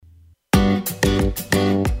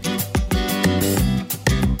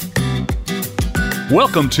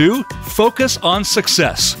Welcome to Focus on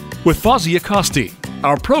Success with Fawzia Costi.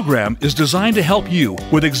 Our program is designed to help you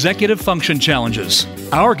with executive function challenges.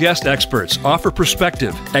 Our guest experts offer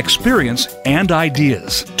perspective, experience, and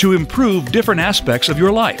ideas to improve different aspects of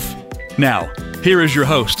your life. Now, here is your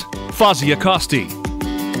host, Fawzia Costi.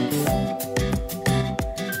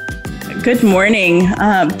 Good morning.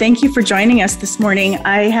 Thank you for joining us this morning.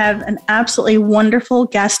 I have an absolutely wonderful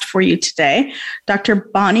guest for you today, Dr.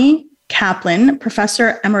 Bonnie Kaplan,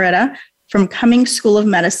 Professor Emerita from Cummings School of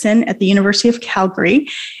Medicine at the University of Calgary.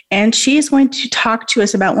 And she is going to talk to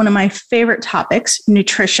us about one of my favorite topics,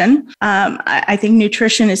 nutrition. I think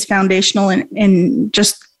nutrition is foundational in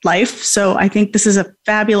just life. So I think this is a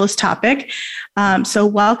fabulous topic. So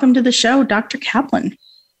welcome to the show, Dr. Kaplan.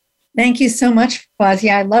 Thank you so much,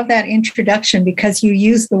 Fawzia. I love that introduction because you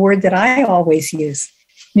use the word that I always use.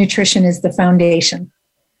 Nutrition is the foundation.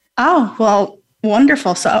 Oh, well,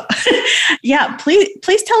 wonderful. So yeah,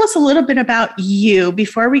 please tell us a little bit about you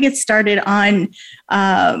before we get started on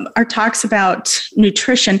our talks about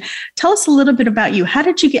nutrition. Tell us a little bit about you. How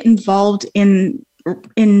did you get involved in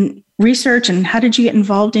research, and how did you get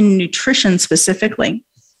involved in nutrition specifically?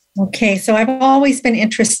 Okay, so I've always been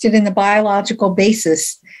interested in the biological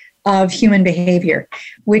basis of human behavior,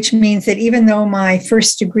 which means that even though my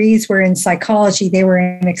first degrees were in psychology, they were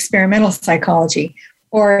in experimental psychology.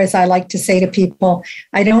 Or as I like to say to people,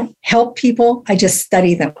 I don't help people, I just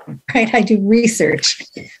study them, right? I do research.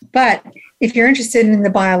 But if you're interested in the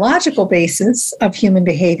biological basis of human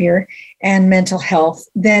behavior and mental health,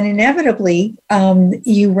 then inevitably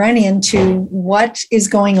you run into what is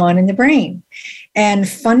going on in the brain. And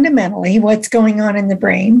fundamentally, what's going on in the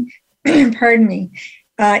brain, pardon me,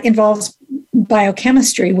 involves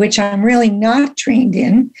biochemistry, which I'm really not trained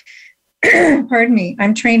in. Pardon me,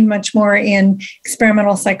 I'm trained much more in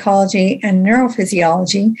experimental psychology and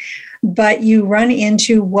neurophysiology, but you run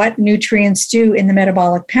into what nutrients do in the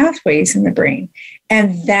metabolic pathways in the brain.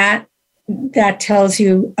 And that tells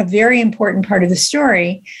you a very important part of the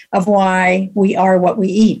story of why we are what we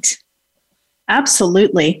eat.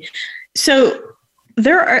 Absolutely. So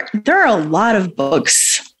there are a lot of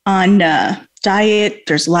books on diet.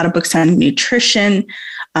 There's a lot of books on nutrition.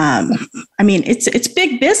 It's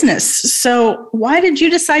big business. So why did you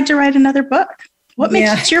decide to write another book? What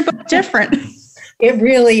makes your book different? It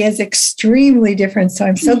really is extremely different. So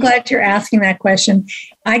I'm so glad you're asking that question.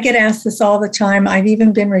 I get asked this all the time. I've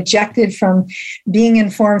even been rejected from being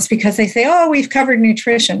in forums because they say, oh, we've covered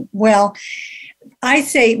nutrition. Well, I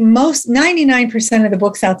say 99% of the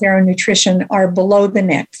books out there on nutrition are below the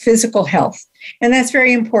neck, physical health. And that's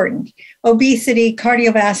very important. Obesity,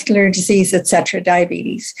 cardiovascular disease, etc.,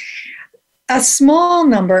 diabetes. A small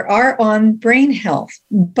number are on brain health,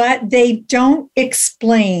 but they don't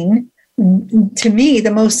explain, to me,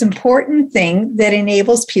 the most important thing that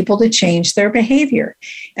enables people to change their behavior.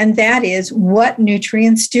 And that is what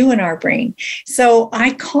nutrients do in our brain. So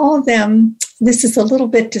I call them, this is a little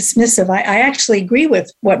bit dismissive. I actually agree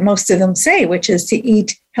with what most of them say, which is to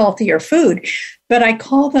eat healthier food. But I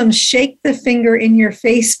call them shake the finger in your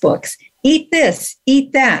face books. Eat this,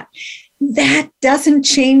 eat that. That doesn't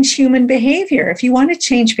change human behavior. If you want to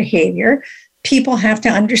change behavior, people have to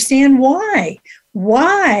understand why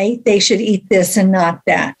they should eat this and not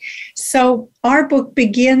that. So our book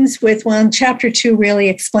begins with, chapter 2 really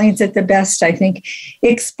explains it the best, I think. It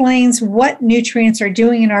explains what nutrients are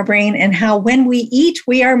doing in our brain and how when we eat,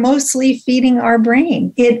 we are mostly feeding our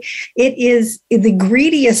brain. It is the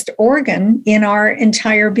greediest organ in our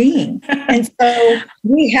entire being. And so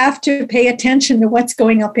we have to pay attention to what's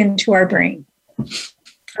going up into our brain.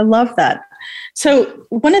 I love that. So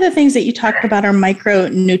one of the things that you talked about are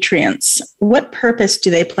micronutrients. What purpose do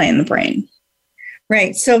they play in the brain?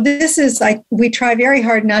 Right. So this is we try very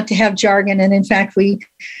hard not to have jargon. And in fact, we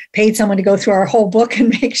paid someone to go through our whole book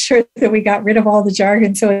and make sure that we got rid of all the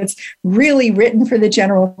jargon. So it's really written for the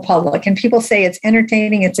general public. And people say it's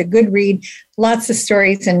entertaining. It's a good read, lots of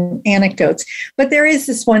stories and anecdotes. But there is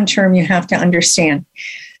this one term you have to understand.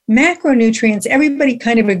 Macronutrients, everybody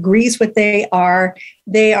kind of agrees what they are.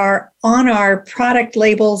 They are on our product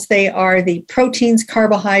labels. They are the proteins,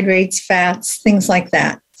 carbohydrates, fats, things like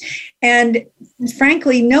that. And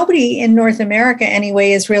frankly, nobody in North America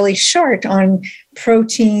anyway is really short on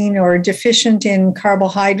protein or deficient in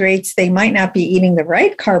carbohydrates. They might not be eating the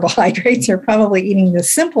right carbohydrates. They're probably eating the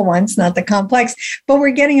simple ones, not the complex, but we're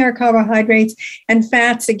getting our carbohydrates and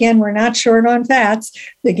fats. Again, we're not short on fats.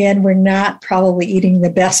 Again, we're not probably eating the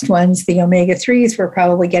best ones. The omega-3s, we're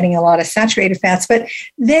probably getting a lot of saturated fats, but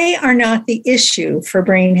they are not the issue for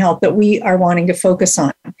brain health that we are wanting to focus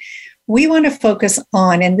on. We want to focus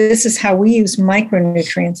on, and this is how we use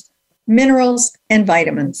micronutrients, minerals, and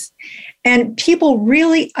vitamins. And people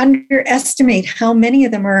really underestimate how many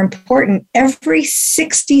of them are important every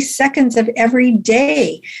 60 seconds of every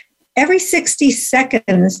day. Every 60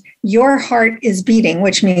 seconds, your heart is beating,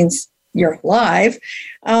 which means you're alive.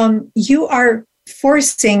 You are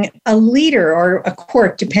forcing a liter or a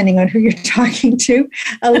quart, depending on who you're talking to,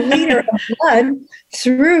 a liter of blood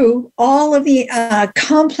through all of the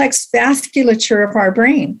complex vasculature of our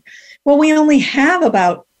brain. Well, we only have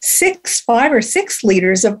about 5 or 6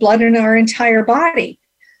 liters of blood in our entire body.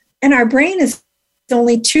 And our brain is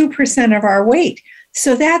only 2% of our weight.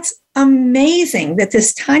 So that's amazing that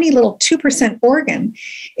this tiny little 2% organ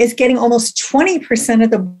is getting almost 20% of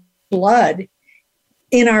the blood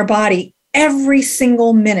in our body every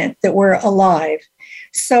single minute that we're alive.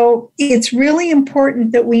 So it's really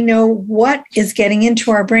important that we know what is getting into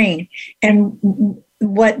our brain. And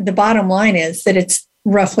what the bottom line is that it's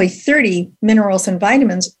roughly 30 minerals and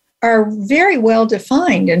vitamins are very well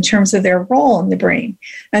defined in terms of their role in the brain.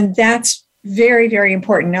 And that's very, very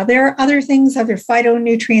important. Now, there are other things, other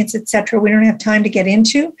phytonutrients, et cetera, we don't have time to get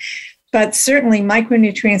into, but certainly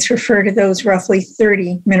micronutrients refer to those roughly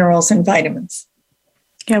 30 minerals and vitamins.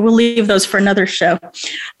 Yeah, we'll leave those for another show.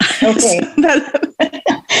 Okay.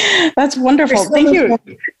 That's wonderful. Thank you.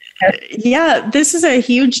 Yeah, this is a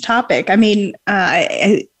huge topic. I mean,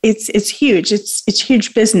 it's huge. It's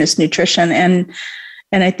huge business, nutrition, and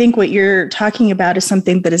I think what you're talking about is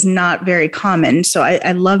something that is not very common. So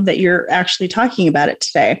I love that you're actually talking about it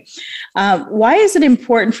today. Why is it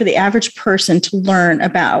important for the average person to learn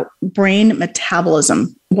about brain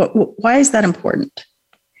metabolism? Why is that important?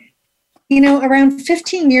 Around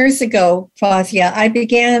 15 years ago, Fawzia, I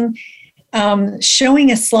began showing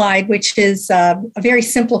a slide, which is a very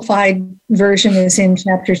simplified version, is in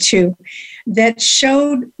chapter 2, that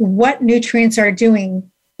showed what nutrients are doing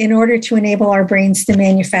in order to enable our brains to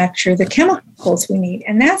manufacture the chemicals we need.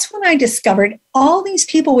 And that's when I discovered all these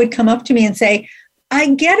people would come up to me and say,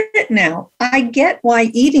 I get it now. I get why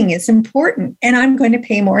eating is important, and I'm going to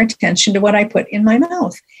pay more attention to what I put in my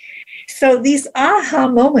mouth. So these aha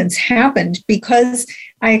moments happened because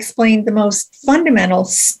I explained the most fundamental,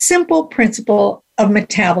 simple principle of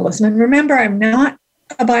metabolism. And remember, I'm not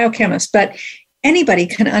a biochemist, but anybody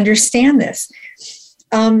can understand this.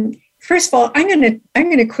 First of all, I'm going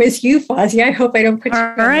to quiz you, Fawzia. I hope I don't put you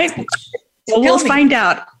all right. Well, we'll find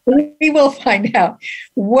out. We will find out.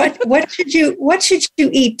 What should you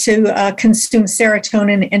eat to consume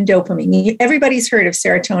serotonin and dopamine? Everybody's heard of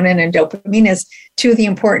serotonin and dopamine as two of the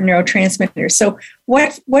important neurotransmitters. So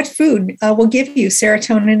what food will give you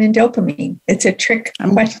serotonin and dopamine? It's a trick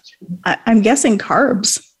question. I'm guessing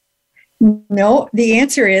carbs. No, the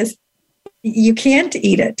answer is you can't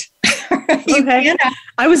eat it. Okay.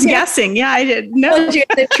 I was guessing. Yeah, I didn't know. I told you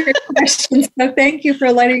the trick question. So thank you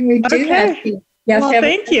for letting me do that. Well,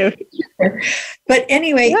 thank you. But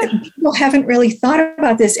anyway, people haven't really thought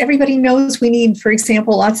about this. Everybody knows we need, for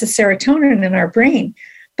example, lots of serotonin in our brain,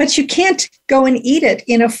 but you can't go and eat it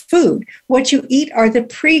in a food. What you eat are the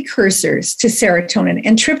precursors to serotonin,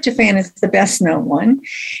 and tryptophan is the best known one.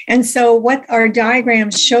 And so what our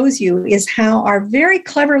diagram shows you is how our very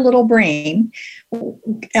clever little brain,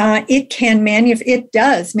 it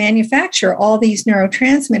does manufacture all these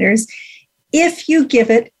neurotransmitters if you give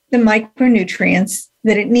it the micronutrients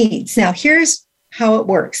that it needs. Now, here's how it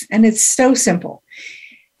works, and it's so simple.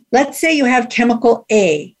 Let's say you have chemical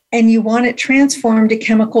A and you want it transformed to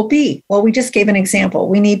chemical B. Well, we just gave an example.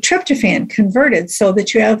 We need tryptophan converted so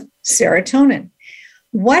that you have serotonin.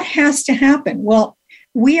 What has to happen? Well,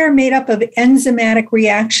 we are made up of enzymatic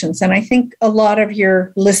reactions, and I think a lot of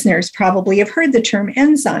your listeners probably have heard the term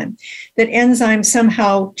enzyme, that enzymes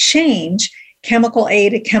somehow change chemical A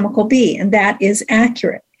to chemical B, and that is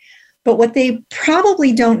accurate. But what they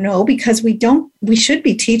probably don't know, because we should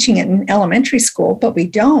be teaching it in elementary school, but we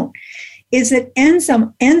don't, is that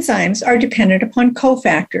enzymes are dependent upon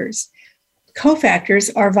cofactors. Cofactors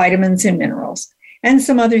are vitamins and minerals, and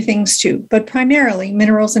some other things too, but primarily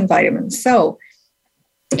minerals and vitamins. So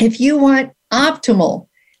if you want optimal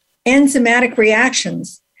enzymatic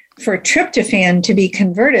reactions for tryptophan to be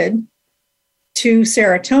converted to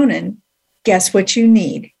serotonin, guess what you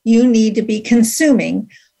need? You need to be consuming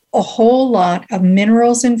a whole lot of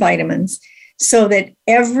minerals and vitamins so that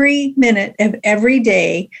every minute of every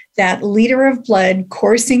day, that liter of blood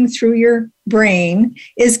coursing through your brain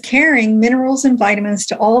is carrying minerals and vitamins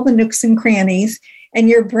to all the nooks and crannies. And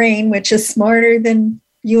your brain, which is smarter than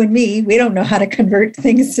you and me, we don't know how to convert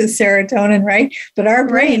things to serotonin, right? But our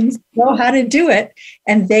brains know how to do it,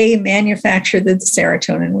 and they manufacture the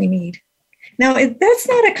serotonin we need. Now, that's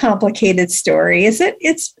not a complicated story, is it?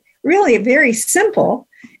 It's really very simple.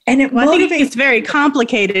 And it I motivates. think it's very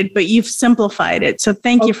complicated, but you've simplified it. So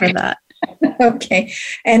thank you for that. Okay.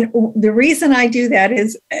 And the reason I do that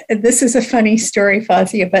is, this is a funny story,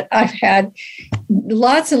 Fazia, but I've had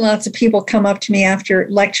lots and lots of people come up to me after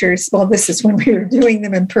lectures. Well, this is when we were doing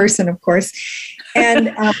them in person, of course,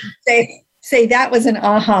 and say that was an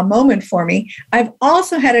aha moment for me. I've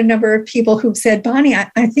also had a number of people who've said, Bonnie,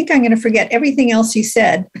 I think I'm going to forget everything else you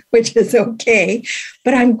said, which is okay,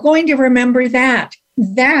 but I'm going to remember that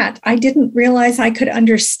I didn't realize I could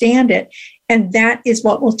understand it. And that is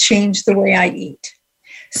what will change the way I eat.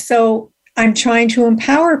 So I'm trying to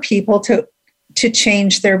empower people to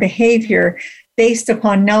change their behavior based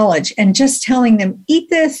upon knowledge, and just telling them, eat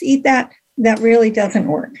this, eat that really doesn't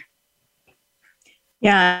work.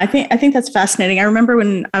 Yeah, I think that's fascinating. I remember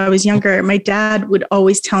when I was younger, my dad would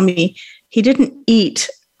always tell me he didn't eat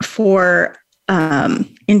for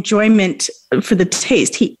enjoyment, for the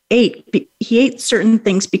taste. He ate certain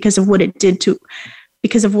things because of what it did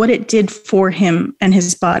for him and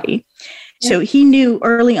his body. Yeah. So he knew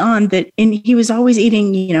early on that, and he was always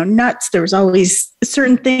eating, nuts. There was always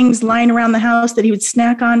certain things lying around the house that he would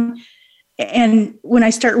snack on. And when I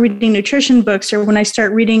start reading nutrition books, or when I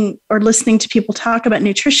start reading or listening to people talk about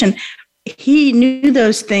nutrition, he knew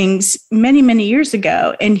those things many, many years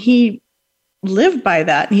ago, and he lived by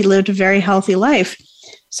that, and he lived a very healthy life.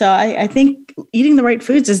 So I think eating the right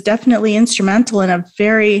foods is definitely instrumental in a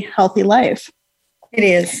very healthy life. It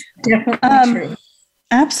is definitely true.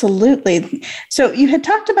 Absolutely. So you had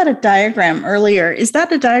talked about a diagram earlier. Is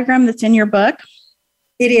that a diagram that's in your book?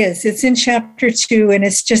 It is. It's in chapter 2, and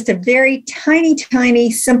it's just a very tiny,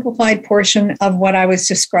 tiny simplified portion of what I was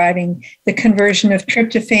describing, the conversion of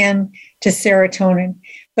tryptophan to serotonin.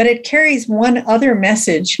 But it carries one other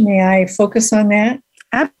message. May I focus on that?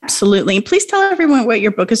 Absolutely. Please tell everyone what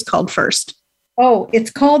your book is called first. Oh,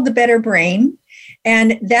 it's called The Better Brain.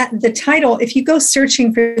 And that the title, if you go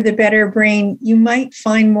searching for The Better Brain, you might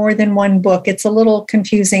find more than one book. It's a little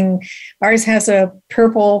confusing. Ours has a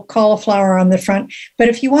purple cauliflower on the front. But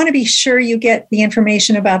if you want to be sure you get the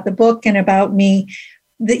information about the book and about me,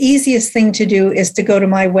 the easiest thing to do is to go to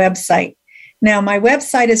my website. Now, my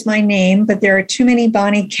website is my name, but there are too many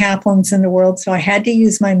Bonnie Kaplins in the world, so I had to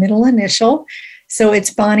use my middle initial. So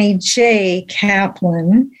it's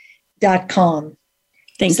BonnieJKaplin.com.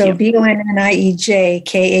 Thank so you.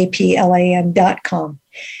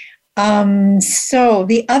 BonnieJKaplin.com. So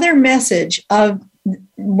the other message of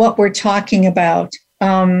what we're talking about,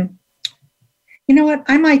 you know what?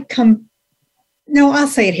 I'll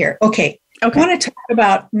say it here. Okay. I want to talk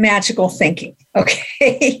about magical thinking.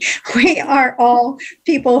 Okay. We are all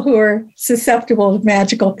people who are susceptible to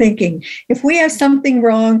magical thinking. If we have something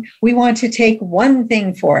wrong, we want to take one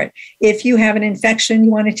thing for it. If you have an infection,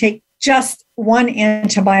 you want to take just one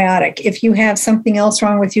antibiotic. If you have something else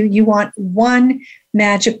wrong with you, you want one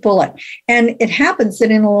magic bullet. And it happens that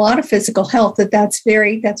in a lot of physical health, that's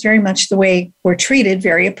very much the way we're treated,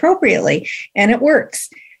 very appropriately, and it works.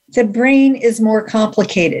 The brain is more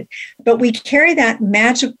complicated, but we carry that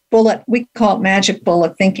magic bullet, we call it magic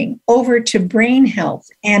bullet thinking, over to brain health,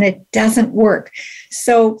 and it doesn't work.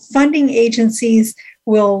 So funding agencies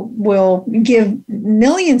will give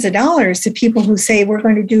millions of dollars to people who say, we're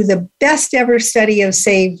going to do the best ever study of,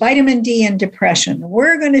 say, vitamin D and depression.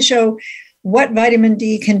 We're going to show what vitamin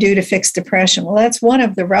D can do to fix depression. Well, that's one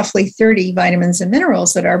of the roughly 30 vitamins and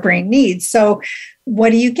minerals that our brain needs. So what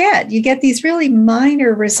do you get? You get these really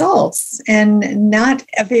minor results and not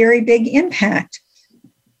a very big impact.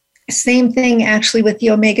 Same thing actually with the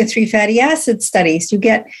omega-3 fatty acid studies. You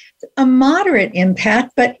get a moderate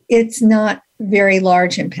impact, but it's not very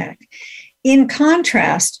large impact. In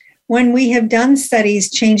contrast, when we have done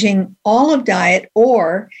studies changing all of diet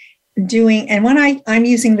or doing, and when I'm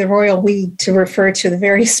using the royal we to refer to the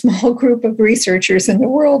very small group of researchers in the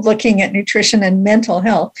world looking at nutrition and mental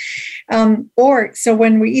health, so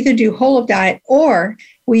when we either do whole of diet or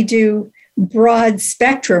we do broad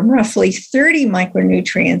spectrum, roughly 30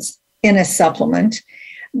 micronutrients in a supplement,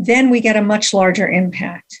 then we get a much larger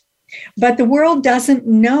impact. But the world doesn't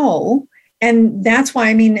know. And that's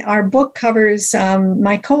why, our book covers,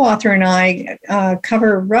 my co-author and I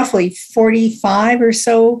cover roughly 45 or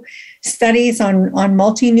so studies on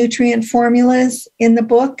multi-nutrient formulas in the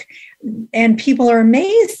book. And people are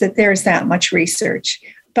amazed that there's that much research.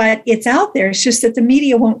 But it's out there. It's just that the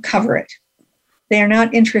media won't cover it. They're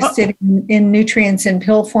not interested in nutrients in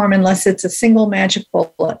pill form unless it's a single magic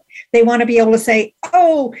bullet. They want to be able to say,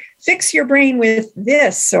 oh, fix your brain with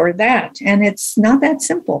this or that. And it's not that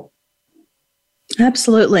simple.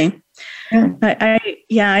 Absolutely. Yeah.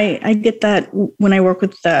 I get that when I work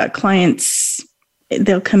with clients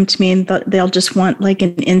they'll come to me and they'll just want like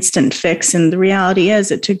an instant fix. And the reality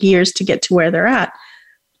is it took years to get to where they're at.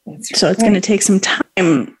 So it's going to take some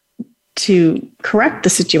time to correct the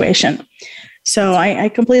situation. So I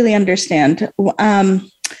completely understand.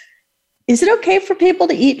 Is it okay for people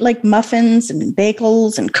to eat like muffins and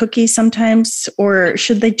bagels and cookies sometimes, or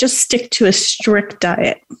should they just stick to a strict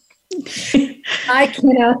diet? I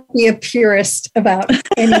cannot be a purist about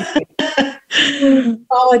anything.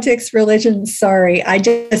 Politics, religion, sorry. I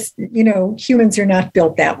just, humans are not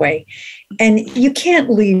built that way. And you can't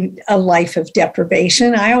lead a life of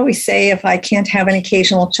deprivation. I always say if I can't have an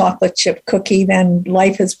occasional chocolate chip cookie, then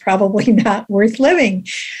life is probably not worth living.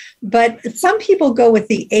 But some people go with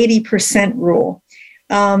the 80% rule.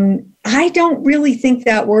 I don't really think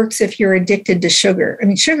that works if you're addicted to sugar. I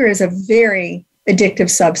mean, sugar is a very addictive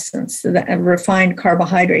substance, a refined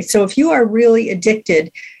carbohydrate. So if you are really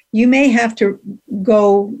addicted, you may have to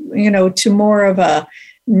go, to more of a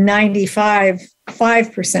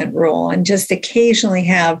 95% rule and just occasionally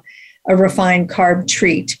have a refined carb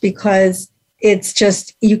treat, because it's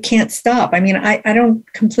just, you can't stop. I mean, I don't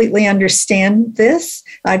completely understand this.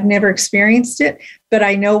 I've never experienced it, but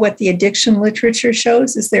I know what the addiction literature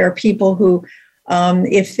shows is there are people who,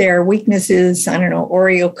 if their weakness is,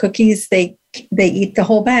 Oreo cookies, they eat the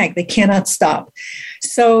whole bag. They cannot stop.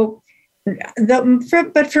 So,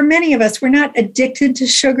 but for many of us, we're not addicted to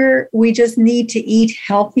sugar. We just need to eat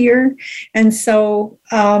healthier. And so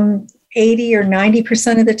 80 or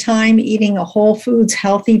 90% of the time, eating a whole foods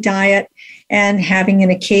healthy diet and having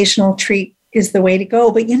an occasional treat is the way to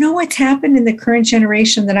go. But you know what's happened in the current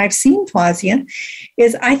generation that I've seen, Fawzia,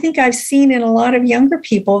 is I think I've seen in a lot of younger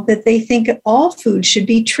people that they think all food should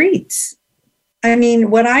be treats. I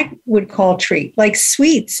mean, what I would call treat, like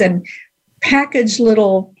sweets and packaged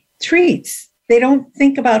little treats. They don't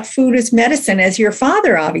think about food as medicine, as your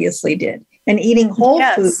father obviously did, and eating whole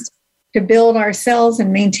foods to build our cells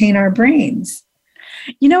and maintain our brains.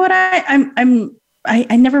 You know what?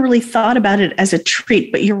 I never really thought about it as a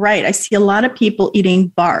treat, but you're right. I see a lot of people eating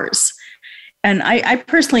bars. And I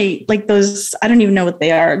personally like those. I don't even know what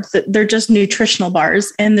they are. They're just nutritional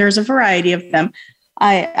bars, and there's a variety of them.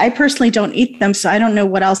 I personally don't eat them, so I don't know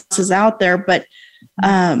what else is out there. But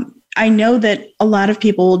I know that a lot of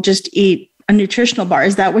people will just eat a nutritional bar.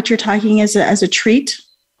 Is that what you're talking as a treat?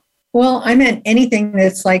 Well, I meant anything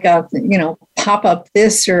that's like a, pop-up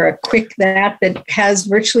this or a quick that has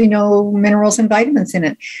virtually no minerals and vitamins in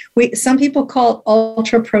it. Some people call it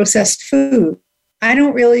ultra-processed food. I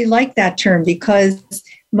don't really like that term because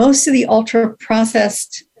most of the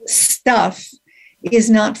ultra-processed stuff is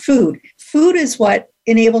not food. Food is what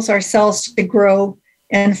enables our cells to grow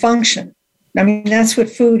and function. I mean, that's what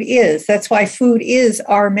food is. That's why food is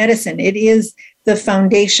our medicine. It is the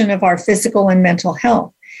foundation of our physical and mental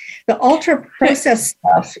health. The ultra-processed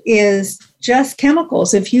stuff is just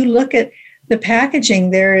chemicals. If you look at the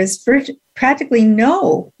packaging, there is practically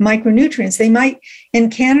no micronutrients. They might,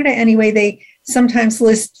 in Canada anyway, they sometimes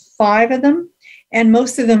list 5 of them, and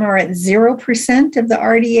most of them are at 0% of the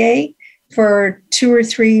RDA for 2 or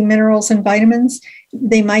 3 minerals and vitamins.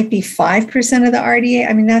 They might be 5% of the RDA.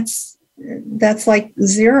 I mean, that's like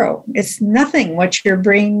 0. It's nothing what your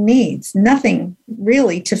brain needs, nothing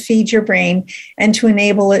really to feed your brain and to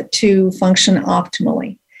enable it to function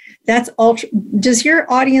optimally. That's ultra. Does your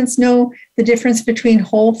audience know the difference between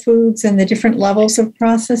whole foods and the different levels of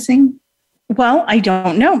processing? Well, I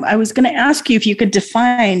don't know. I was going to ask you if you could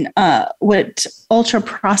define what ultra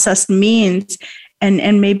processed means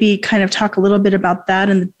and maybe kind of talk a little bit about that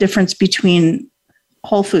and the difference between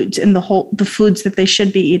whole foods and the foods that they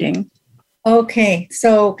should be eating. Okay,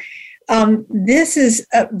 so this is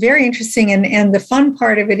very interesting, and the fun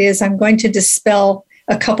part of it is I'm going to dispel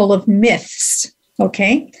a couple of myths,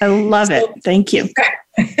 okay? I love it. Thank you.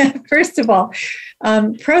 First of all,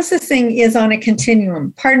 processing is on a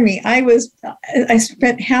continuum. Pardon me, I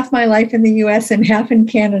spent half my life in the U.S. and half in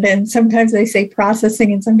Canada, and sometimes I say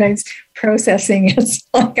processing and sometimes processing. It's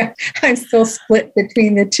like I'm still split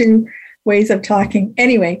between the two ways of talking.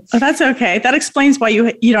 Anyway. Oh, that's okay. That explains why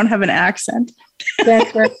you don't have an accent.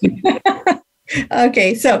 That's right.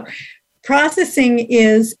 Okay, so processing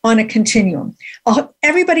is on a continuum.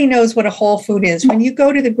 Everybody knows what a whole food is. When you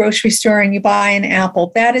go to the grocery store and you buy an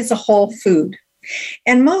apple, that is a whole food.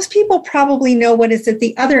 And most people probably know what is at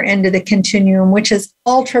the other end of the continuum, which is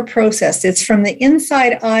ultra processed. It's from the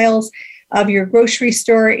inside aisles of your grocery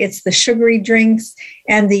store. It's the sugary drinks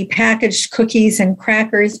and the packaged cookies and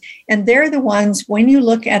crackers. And they're the ones, when you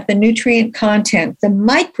look at the nutrient content, the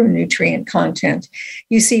micronutrient content,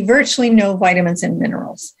 you see virtually no vitamins and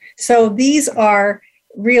minerals. So these are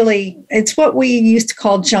really, it's what we used to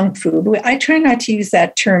call junk food. I try not to use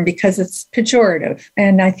that term because it's pejorative,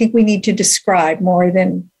 and I think we need to describe more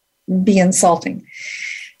than be insulting.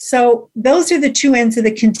 So those are the two ends of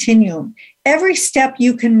the continuum. Every step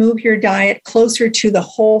you can move your diet closer to the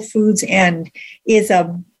whole foods end is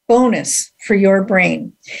a bonus for your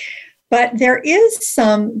brain. But there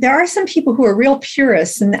are some people who are real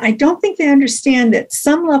purists, and I don't think they understand that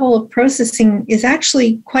some level of processing is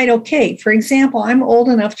actually quite okay. For example, I'm old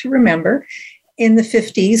enough to remember in the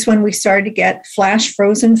 50s when we started to get flash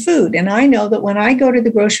frozen food. And I know that when I go to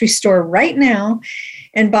the grocery store right now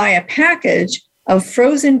and buy a package of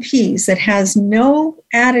frozen peas that has no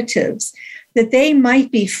additives, that they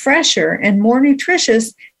might be fresher and more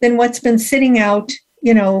nutritious than what's been sitting out,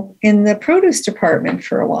 in the produce department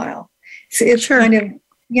for a while. So it's kind of,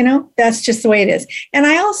 that's just the way it is. And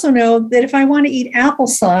I also know that if I want to eat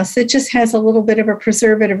applesauce that just has a little bit of a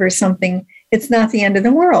preservative or something, it's not the end of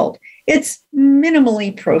the world. It's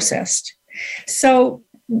minimally processed. So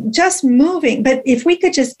just moving, but if we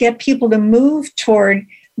could just get people to move toward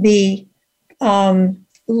the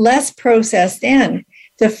less processed end,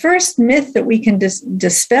 the first myth that we can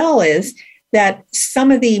dispel is that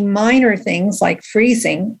some of the minor things like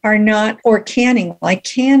freezing are not, or canning, like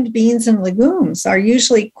canned beans and legumes are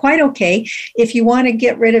usually quite okay. If you want to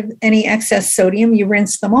get rid of any excess sodium, you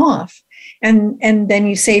rinse them off. And then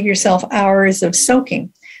you save yourself hours of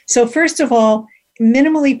soaking. So first of all,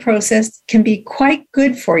 minimally processed can be quite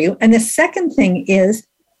good for you. And the second thing is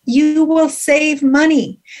you will save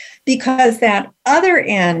money, because that other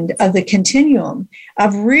end of the continuum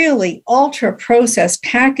of really ultra processed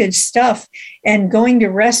packaged stuff and going to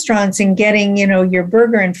restaurants and getting, your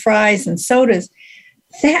burger and fries and sodas,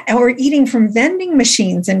 that, or eating from vending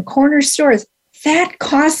machines and corner stores, that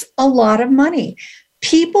costs a lot of money.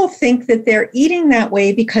 People think that they're eating that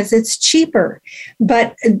way because it's cheaper,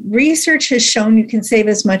 but research has shown you can save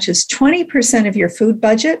as much as 20% of your food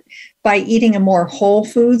budget by eating a more whole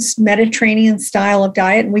foods, Mediterranean style of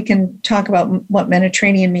diet. And we can talk about what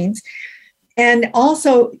Mediterranean means. And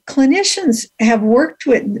also clinicians have worked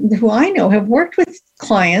with, who I know have worked with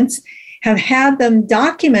clients, have had them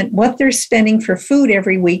document what they're spending for food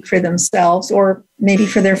every week for themselves or maybe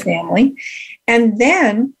for their family, and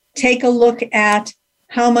then take a look at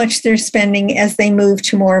how much they're spending as they move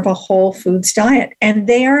to more of a whole foods diet. And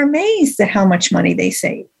they are amazed at how much money they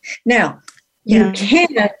save. Now, you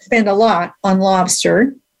can spend a lot on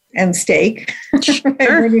lobster and steak Sure.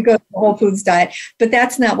 when you go to the whole foods diet, but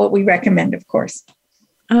that's not what we recommend, of course.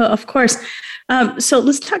 Oh, of course. So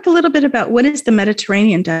let's talk a little bit about what is the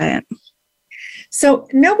Mediterranean diet? So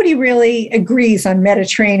nobody really agrees on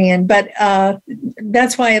Mediterranean, but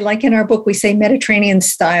that's why, like in our book, we say Mediterranean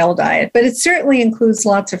style diet, but it certainly includes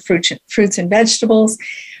lots of fruits and vegetables.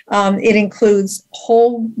 It includes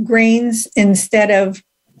whole grains instead of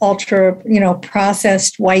ultra,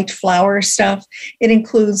 processed white flour stuff. It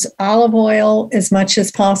includes olive oil as much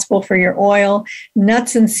as possible for your oil,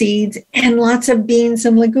 nuts and seeds, and lots of beans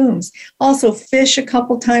and legumes. Also fish a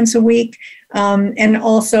couple times a week. And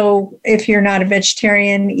also, if you're not a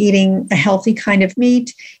vegetarian, eating a healthy kind of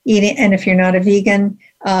meat, and if you're not a vegan,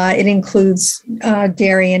 it includes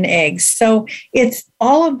dairy and eggs. So it's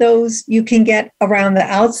all of those you can get around the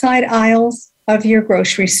outside aisles of your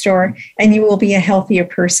grocery store, and you will be a healthier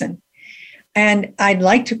person. And I'd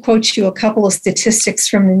like to quote you a couple of statistics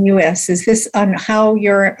from the U.S. Is this on how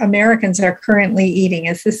your Americans are currently eating?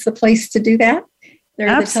 Is this the place to do that?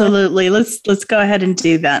 Absolutely. Let's go ahead and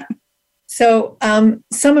do that. So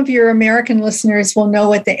some of your American listeners will know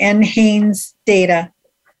what the NHANES data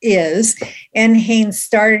is. NHANES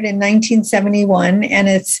started in 1971, and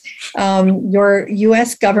it's your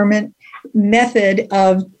U.S. government method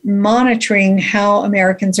of monitoring how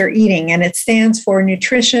Americans are eating. And it stands for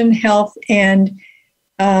Nutrition, Health, and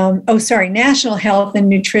National Health and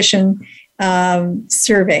Nutrition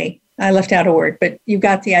Survey. I left out a word, but you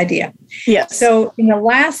got the idea. Yes. So in the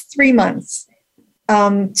last 3 months,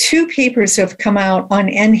 2 papers have come out on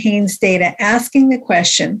NHANES data asking the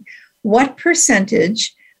question, what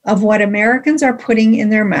percentage of what Americans are putting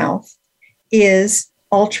in their mouth is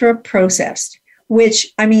ultra processed?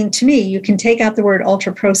 Which, to me, you can take out the word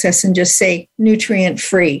ultra processed and just say nutrient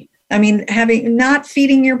free. Not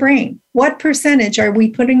feeding your brain. What percentage are we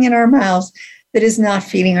putting in our mouths that is not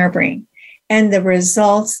feeding our brain? And the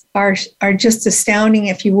results are just astounding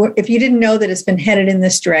if you didn't know that it's been headed in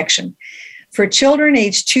this direction. For children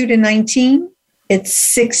aged 2 to 19, it's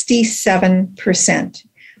 67%.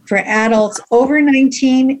 For adults over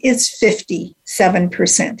 19, it's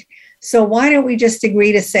 57%. So why don't we just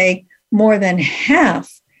agree to say more than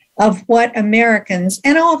half of what Americans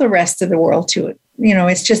and all the rest of the world to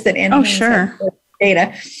it's just that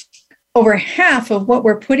data. Over half of what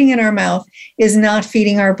we're putting in our mouth is not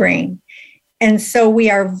feeding our brain. And so we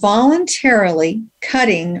are voluntarily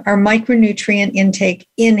cutting our micronutrient intake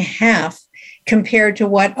in half compared to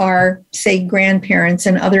what our, say, grandparents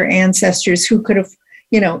and other ancestors who could have,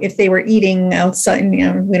 if they were eating outside, we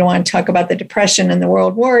don't want to talk about the Depression and the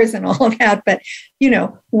World Wars and all of that, but,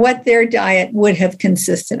 what their diet would have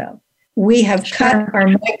consisted of. We have cut our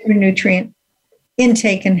micronutrient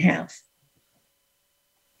intake in half.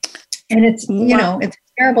 And it's, it's a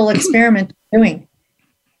terrible experiment doing.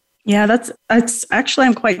 Yeah, that's actually,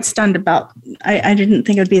 I'm quite stunned about. I didn't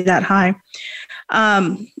think it would be that high.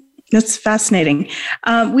 That's fascinating.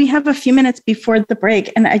 We have a few minutes before the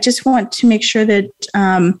break, and I just want to make sure that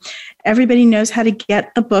everybody knows how to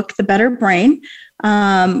get the book, The Better Brain.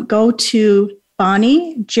 Go to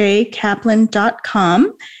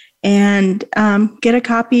BonnieJKaplan.com and get a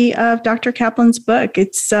copy of Dr. Kaplan's book.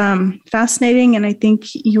 It's fascinating, and I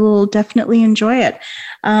think you will definitely enjoy it.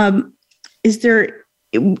 Is there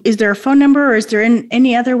a phone number, or is there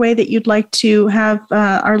any other way that you'd like to have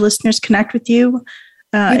our listeners connect with you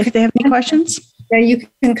if they have any questions? Yeah, you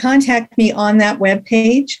can contact me on that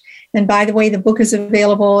webpage. And by the way, the book is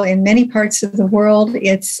available in many parts of the world.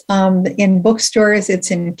 It's in bookstores,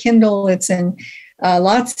 it's in Kindle, it's in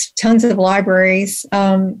tons of libraries.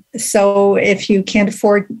 So if you can't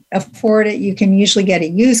afford it, you can usually get a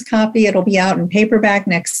used copy. It'll be out in paperback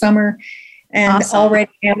next summer. And awesome.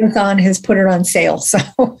 Already Amazon has put it on sale. So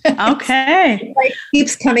okay, it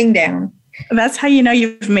keeps coming down. That's how you know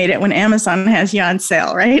you've made it, when Amazon has you on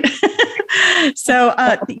sale, right? So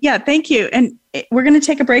thank you. And we're going to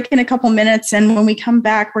take a break in a couple minutes. And when we come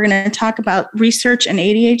back, we're going to talk about research and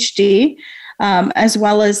ADHD, as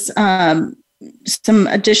well as some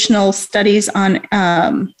additional studies on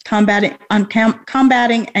combating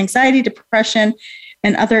anxiety, depression,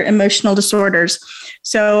 and other emotional disorders.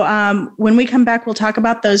 So when we come back, we'll talk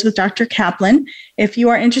about those with Dr. Kaplan. If you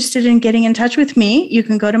are interested in getting in touch with me, you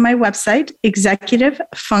can go to my website,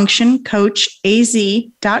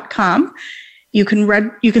 executivefunctioncoachaz.com. You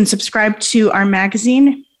can subscribe to our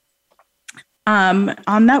magazine on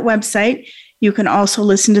that website. You can also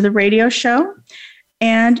listen to the radio show,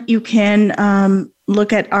 and you can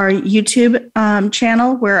look at our YouTube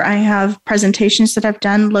channel, where I have presentations that I've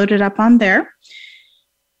done loaded up on there.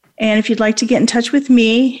 And if you'd like to get in touch with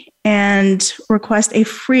me and request a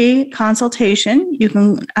free consultation, you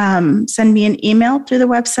can send me an email through the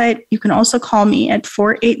website. You can also call me at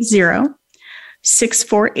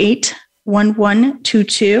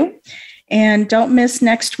 480-648-1122. And don't miss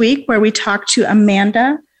next week, where we talk to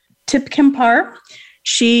Amanda Tipkimpar.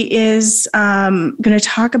 She is going to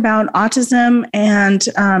talk about autism, and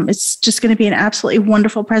it's just going to be an absolutely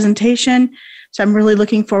wonderful presentation. So I'm really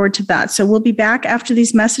looking forward to that. So we'll be back after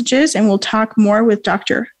these messages, and we'll talk more with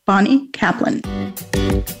Dr. Bonnie Kaplan.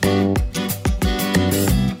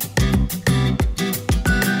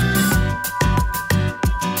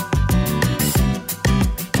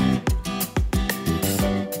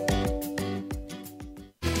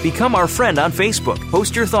 Become our friend on Facebook.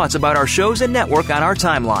 Post your thoughts about our shows and network on our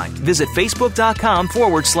timeline. Visit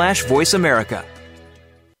facebook.com/Voice America.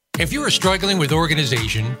 If you are struggling with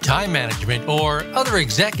organization, time management, or other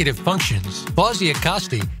executive functions, Fawzia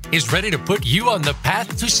Costi is ready to put you on the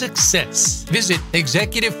path to success. Visit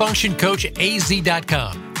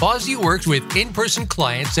executivefunctioncoachaz.com. Fawzia works with in-person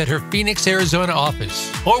clients at her Phoenix, Arizona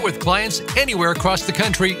office, or with clients anywhere across the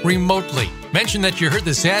country remotely. Mention that you heard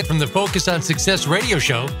this ad from the Focus on Success radio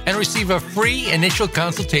show and receive a free initial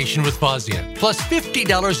consultation with Fawzia, plus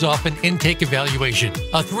 $50 off an intake evaluation,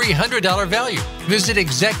 a $300 value. Visit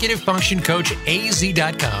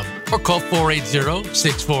executivefunctioncoachaz.com or call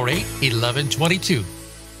 480-648-1122.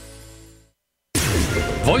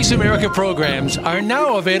 Voice America programs are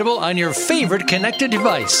now available on your favorite connected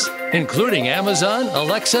device, including Amazon,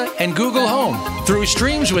 Alexa, and Google Home. Through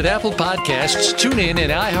streams with Apple Podcasts, TuneIn,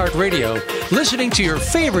 and iHeartRadio, listening to your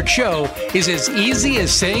favorite show is as easy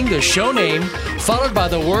as saying the show name followed by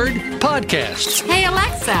the word podcast. Hey,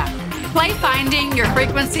 Alexa, play Finding Your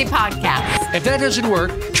Frequency podcast. If that doesn't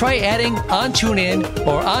work, try adding on TuneIn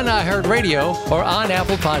or on iHeartRadio or on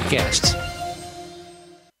Apple Podcasts.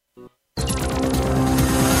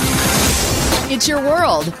 It's your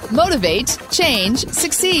world. Motivate, change,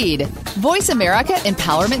 succeed.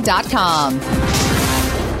 VoiceAmericaEmpowerment.com.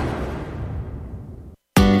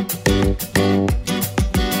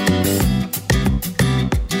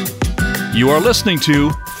 You are listening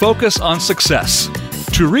to Focus on Success.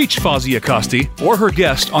 To reach Fawzia Costi or her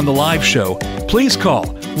guest on the live show, please call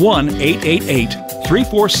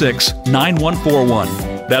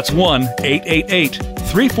 1-888-346-9141. That's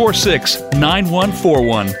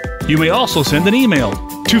 1-888-346-9141. You may also send an email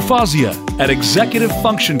to Fausia at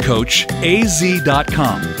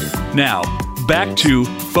executivefunctioncoachaz.com. Now, back to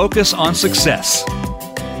Focus on Success.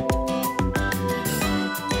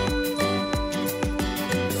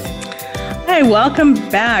 Hi, welcome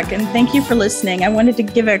back, and thank you for listening. I wanted to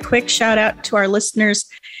give a quick shout out to our listeners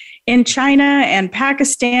in China and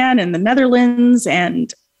Pakistan and the Netherlands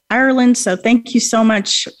and Ireland. So thank you so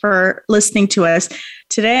much for listening to us.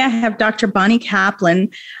 Today I have Dr. Bonnie Kaplan.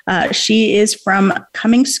 She is from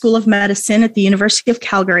Cummings School of Medicine at the University of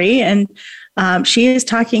Calgary, and she is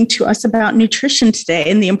talking to us about nutrition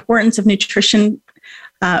today and the importance of nutrition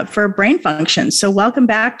for brain function. So welcome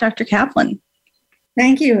back, Dr. Kaplan.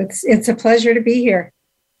 Thank you. It's a pleasure to be here.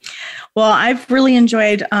 Well, I've really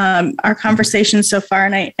enjoyed our conversation so far,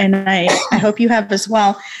 and I hope you have as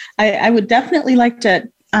well. I would definitely like to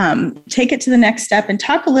take it to the next step and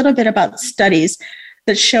talk a little bit about studies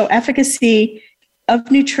that show efficacy of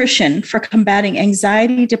nutrition for combating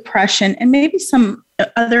anxiety, depression, and maybe some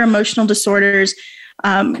other emotional disorders.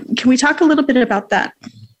 Can we talk a little bit about that?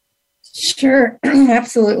 Sure,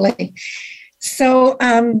 absolutely. So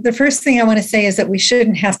the first thing I want to say is that we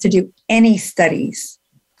shouldn't have to do any studies.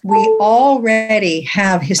 We already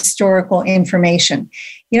have historical information.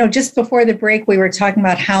 You know, just before the break, we were talking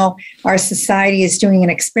about how our society is doing an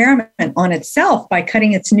experiment on itself by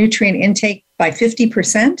cutting its nutrient intake by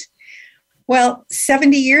 50%. Well,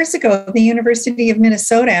 70 years ago, the University of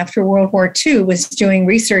Minnesota, after World War II, was doing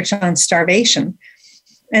research on starvation.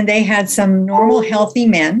 And they had some normal, healthy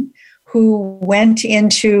men who went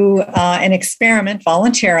into an experiment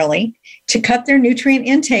voluntarily to cut their nutrient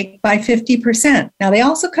intake by 50%. Now, they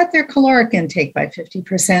also cut their caloric intake by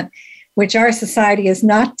 50%, which our society is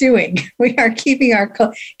not doing. We are keeping our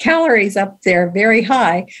calories up there very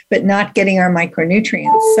high, but not getting our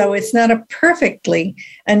micronutrients. So it's not a perfectly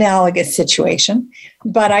analogous situation,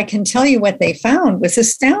 but I can tell you what they found was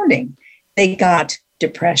astounding. They got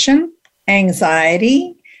depression,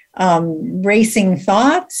 anxiety, racing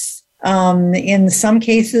thoughts, in some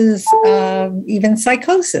cases, even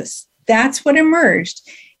psychosis. That's what emerged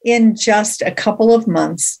in just a couple of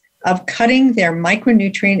months of cutting their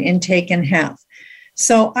micronutrient intake in half.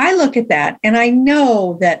 So I look at that and I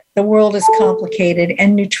know that the world is complicated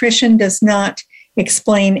and nutrition does not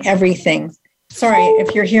explain everything. Sorry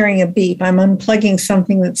if you're hearing a beep. I'm unplugging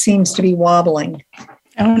something that seems to be wobbling.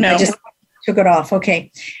 Oh, no. I just took it off.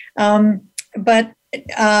 Okay. But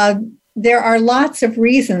there are lots of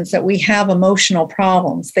reasons that we have emotional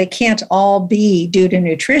problems. They can't all be due to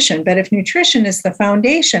nutrition, but if nutrition is the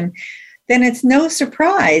foundation, then it's no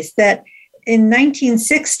surprise that in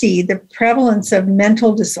 1960, the prevalence of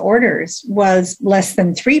mental disorders was less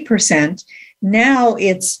than 3%. Now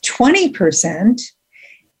it's 20%.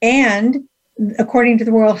 And according to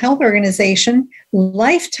the World Health Organization,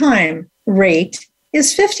 lifetime rate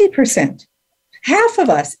is 50%. Half of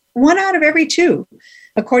us, 1 out of every 2,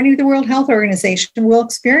 according to the World Health Organization, will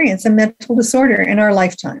experience a mental disorder in our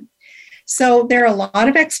lifetime. So there are a lot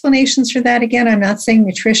of explanations for that. Again, I'm not saying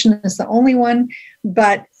nutrition is the only one,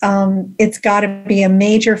 but it's got to be a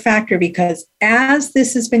major factor because as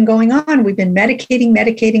this has been going on, we've been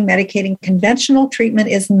medicating. Conventional treatment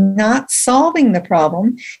is not solving the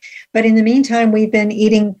problem. But in the meantime, we've been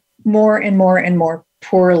eating more and more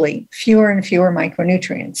poorly, fewer and fewer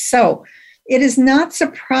micronutrients. So it is not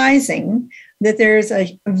surprising that there's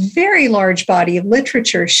a very large body of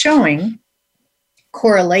literature showing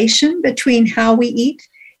correlation between how we eat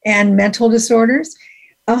and mental disorders.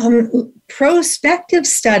 Prospective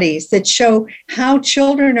studies that show how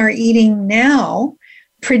children are eating now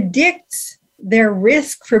predicts their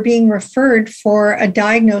risk for being referred for a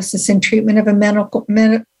diagnosis and treatment of a mental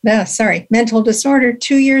disorder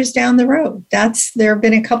 2 years down the road. There have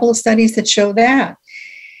been a couple of studies that show that.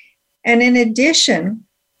 And in addition,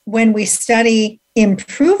 when we study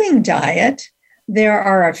improving diet, there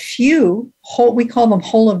are a few, we call them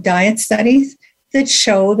whole of diet studies, that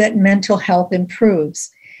show that mental health improves.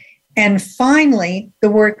 And finally, the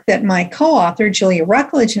work that my co-author, Julia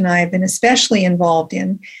Ruckledge, and I have been especially involved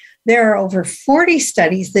in, there are over 40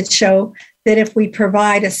 studies that show that if we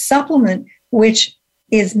provide a supplement which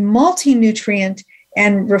is multi-nutrient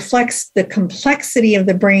and reflects the complexity of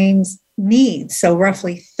the brain's needs, so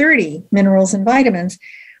roughly 30 minerals and vitamins,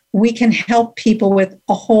 we can help people with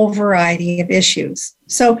a whole variety of issues.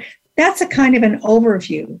 So that's a kind of an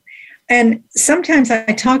overview. And sometimes I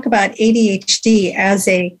talk about ADHD as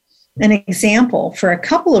an example for a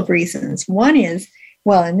couple of reasons. One is,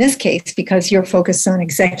 well, in this case, because you're focused on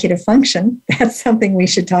executive function, that's something we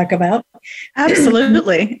should talk about.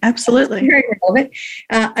 Absolutely. Absolutely. Very relevant.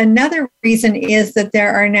 Another reason is that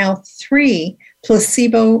there are now 3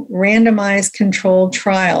 placebo randomized controlled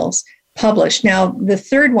trials published. Now, the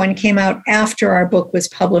third one came out after our book was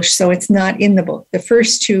published, so it's not in the book. The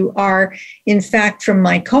first 2 are, in fact, from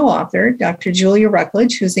my co-author, Dr. Julia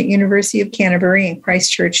Ruckledge, who's at University of Canterbury in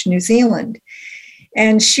Christchurch, New Zealand.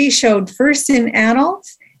 And she showed first in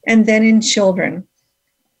adults and then in children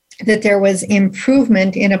that there was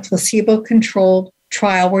improvement in a placebo-controlled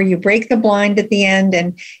trial where you break the blind at the end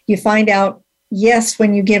and you find out, yes,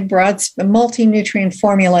 when you give the multi-nutrient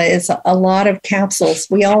formula is a lot of capsules.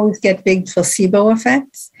 We always get big placebo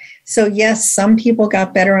effects. So yes, some people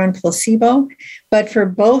got better on placebo, but for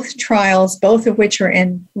both trials, both of which are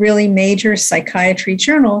in really major psychiatry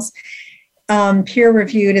journals,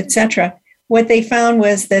 peer-reviewed, etc., what they found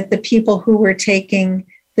was that the people who were taking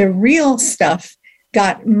the real stuff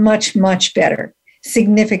got much, much better,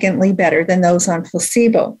 significantly better than those on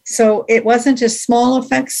placebo. So it wasn't a small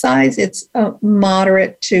effect size, it's a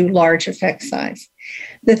moderate to large effect size.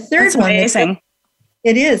 The third one, amazing.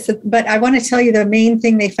 It is, but I want to tell you the main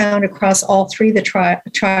thing they found across all 3 of the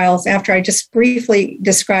trials after I just briefly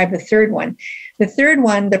described the third one. The third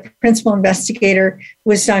one, the principal investigator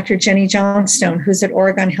was Dr. Jenny Johnstone, who's at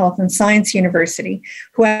Oregon Health and Science University,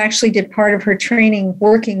 who actually did part of her training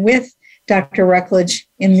working with Dr. Ruckledge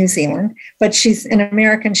in New Zealand, but she's an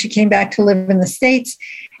American. She came back to live in the States,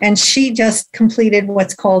 and she just completed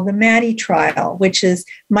what's called the MADI trial, which is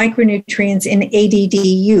micronutrients in ADD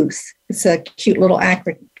youth. It's a cute little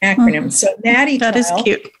acronym. So MADI that trial is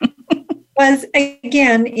cute. was,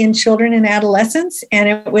 again, in children and adolescents, and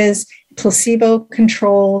it was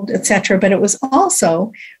placebo-controlled, et cetera, but it was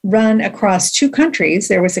also run across 2 countries.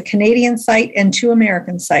 There was a Canadian site and 2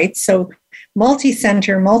 American sites, so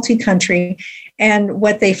multi-center, multi-country, and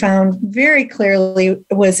what they found very clearly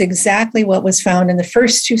was exactly what was found in the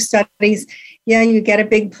first 2 studies. Yeah, you get a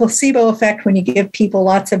big placebo effect when you give people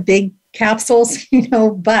lots of big capsules,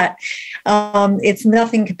 but it's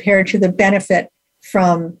nothing compared to the benefit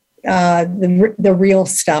from the real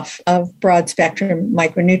stuff of broad spectrum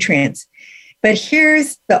micronutrients. But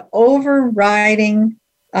here's the overriding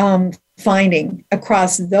finding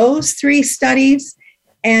across those 3 studies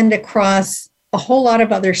and across a whole lot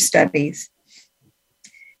of other studies.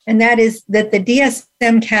 And that is that the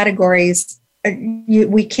DSM categories,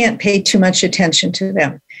 we can't pay too much attention to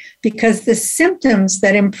them because the symptoms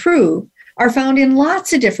that improve are found in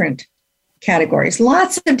lots of different categories,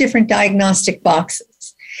 lots of different diagnostic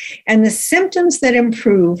boxes. And the symptoms that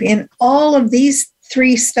improve in all of these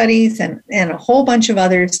 3 studies and a whole bunch of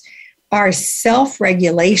others are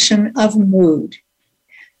self-regulation of mood.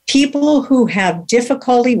 People who have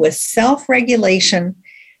difficulty with self-regulation,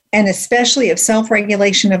 and especially of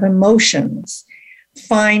self-regulation of emotions,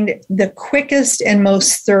 find the quickest and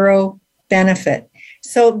most thorough benefit.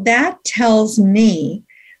 So that tells me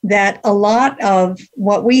that a lot of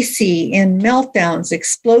what we see in meltdowns,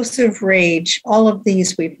 explosive rage, all of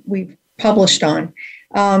these we've published on,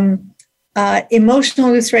 emotional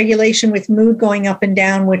dysregulation with mood going up and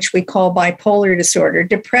down, which we call bipolar disorder,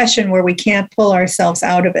 depression where we can't pull ourselves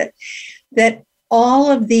out of it, that all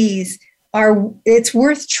of these it's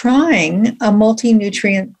worth trying a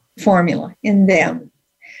multi-nutrient formula in them.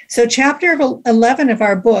 So chapter 11 of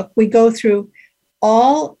our book, we go through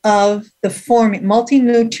all of the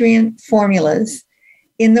multi-nutrient formulas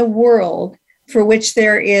in the world for which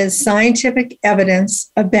there is scientific evidence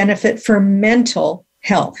of benefit for mental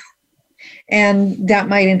health. And that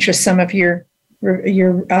might interest some of your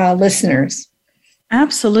listeners.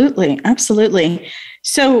 Absolutely. Absolutely.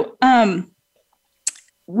 So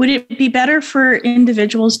would it be better for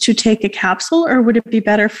individuals to take a capsule, or would it be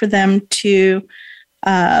better for them to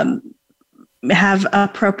have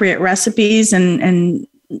appropriate recipes and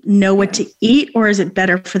know what to eat, or is it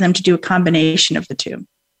better for them to do a combination of the 2?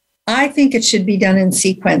 I think it should be done in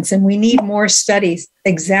sequence, and we need more studies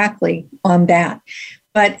exactly on that.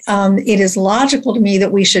 But it is logical to me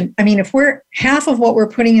that we should, if half of what we're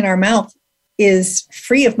putting in our mouth is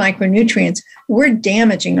free of micronutrients, we're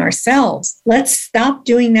damaging ourselves. Let's stop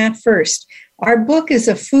doing that first. Our book is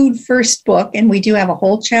a food first book, and we do have a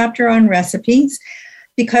whole chapter on recipes,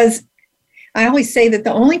 because I always say that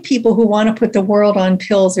the only people who want to put the world on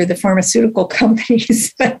pills are the pharmaceutical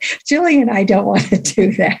companies, but Julie and I don't want to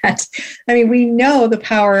do that. We know the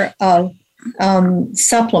power of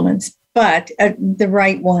supplements, but the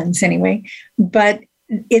right ones anyway, but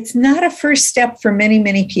it's not a first step for many,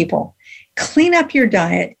 many people. Clean up your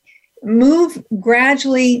diet, move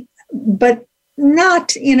gradually, but not,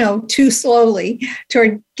 too slowly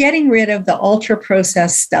toward getting rid of the ultra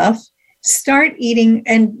processed stuff start eating,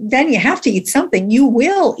 and then you have to eat something. You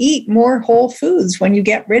will eat more whole foods when you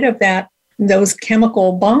get rid of those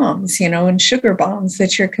chemical bombs, and sugar bombs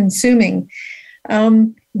that you're consuming.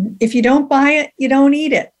 If you don't buy it, you don't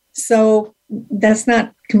eat it. So that's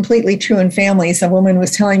not completely true in families. A woman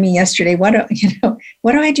was telling me yesterday, what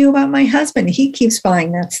do I do about my husband? He keeps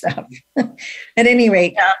buying that stuff. At any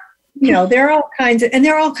rate, there are all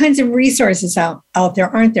kinds of resources out there,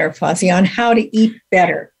 aren't there, Fuzzy, on how to eat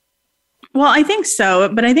better? Well, I think so.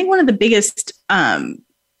 But I think one of the biggest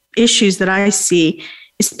issues that I see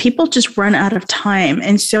is people just run out of time.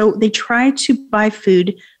 And so they try to buy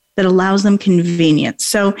food that allows them convenience.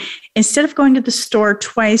 So instead of going to the store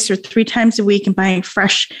twice or 3 times a week and buying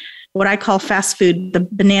fresh, what I call fast food, the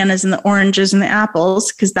bananas and the oranges and the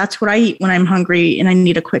apples, because that's what I eat when I'm hungry and I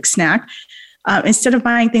need a quick snack. Instead of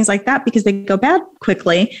buying things like that because they go bad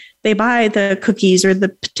quickly, they buy the cookies or the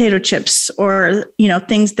potato chips or,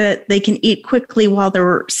 things that they can eat quickly while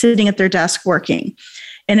they're sitting at their desk working.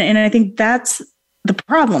 And I think that's the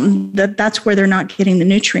problem, that's where they're not getting the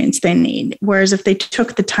nutrients they need. Whereas if they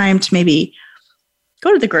took the time to maybe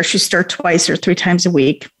go to the grocery store twice or 3 times a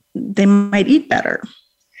week, they might eat better.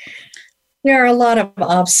 There are a lot of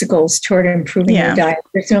obstacles toward improving your diet.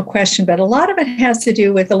 There's no question, but a lot of it has to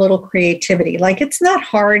do with a little creativity. Like, it's not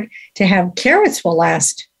hard to have carrots will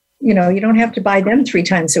last. You don't have to buy them 3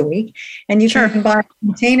 times a week. And you can buy a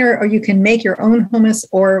container, or you can make your own hummus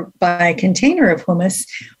or buy a container of hummus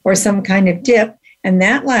or some kind of dip. And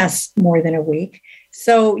that lasts more than a week.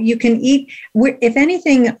 So you can eat, if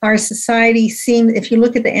anything, our society seems, if you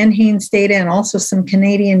look at the NHANES data and also some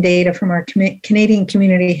Canadian data from our Canadian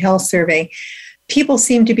Community Health Survey, people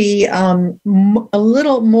seem to be a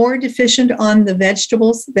little more deficient on the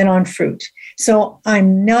vegetables than on fruit. So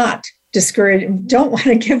I'm not discouraged. Don't want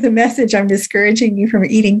to give the message I'm discouraging you from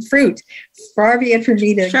eating fruit. Far be it from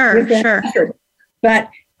me to give that effort. But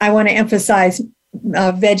I want to emphasize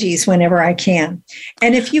veggies whenever I can.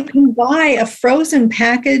 And if you can buy a frozen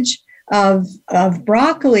package of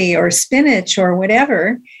broccoli or spinach or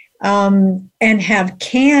whatever, and have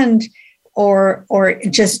canned or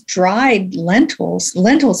just dried lentils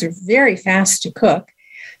are very fast to cook.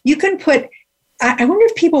 You can put, I wonder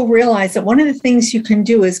if people realize that one of the things you can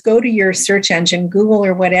do is go to your search engine, Google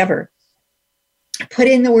or whatever, put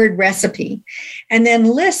in the word recipe, and then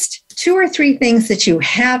list 2 or 3 things that you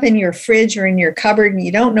have in your fridge or in your cupboard and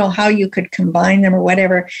you don't know how you could combine them or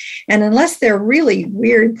whatever. And unless they're really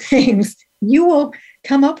weird things, you will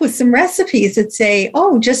come up with some recipes that say,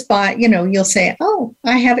 just buy, you'll say,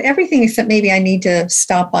 I have everything except maybe I need to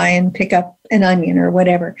stop by and pick up an onion or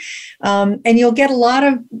whatever. And you'll get a lot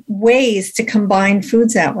of ways to combine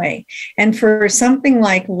foods that way. And for something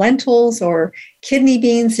like lentils or kidney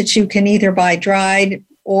beans that you can either buy dried,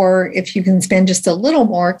 or if you can spend just a little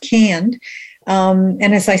more, canned. And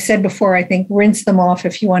as I said before, I think rinse them off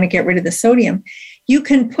if you want to get rid of the sodium. You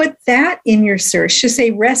can put that in your search. Just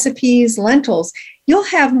say recipes, lentils. You'll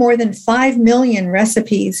have more than 5 million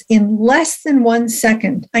recipes in less than 1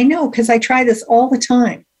 second. I know, because I try this all the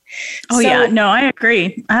time. I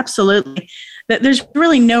agree. Absolutely. There's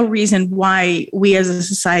really no reason why we as a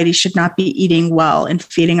society should not be eating well and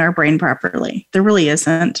feeding our brain properly. There really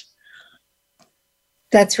isn't.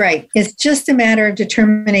 That's right. It's just a matter of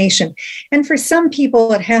determination. And for some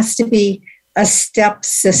people, it has to be a step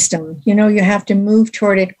system. You have to move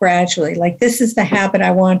toward it gradually. Like, this is the habit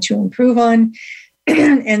I want to improve on.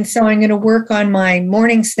 And so I'm going to work on my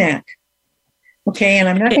morning snack. Okay. And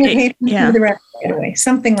I'm not going to pay attention to the rest right away.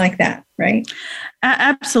 Something like that, right?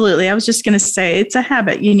 Absolutely. I was just going to say, it's a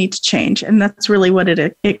habit you need to change. And that's really what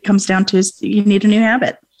it comes down to, is you need a new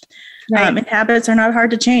habit. Right. And habits are not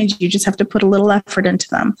hard to change. You just have to put a little effort into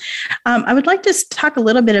them. I would like to talk a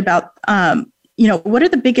little bit about, what are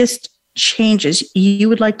the biggest changes you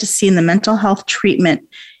would like to see in the mental health treatment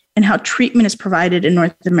and how treatment is provided in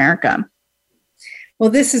North America? Well,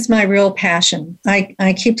 this is my real passion.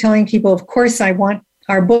 I keep telling people, of course, I want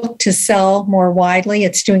our book to sell more widely.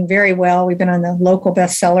 It's doing very well. We've been on the local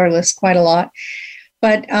bestseller list quite a lot.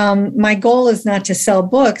 But my goal is not to sell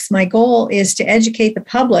books. My goal is to educate the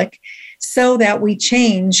public so that we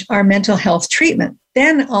change our mental health treatment.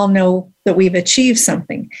 Then I'll know that we've achieved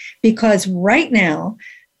something. Because right now,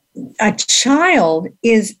 a child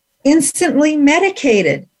is instantly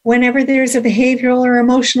medicated whenever there's a behavioral or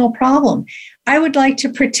emotional problem. I would like to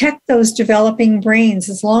protect those developing brains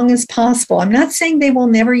as long as possible. I'm not saying they will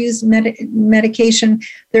never use medication.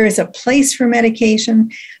 There is a place for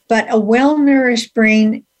medication, but a well-nourished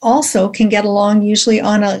brain also can get along usually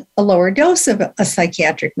on a lower dose of a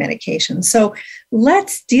psychiatric medication. So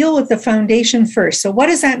let's deal with the foundation first. So what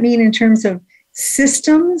does that mean in terms of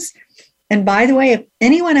systems? And by the way, if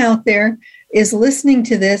anyone out there is listening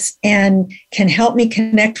to this and can help me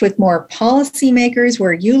connect with more policymakers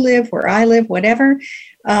where you live, where I live, whatever,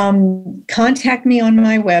 contact me on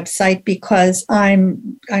my website, because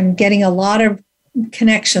I'm getting a lot of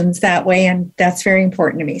connections that way, and that's very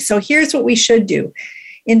important to me. So here's what we should do.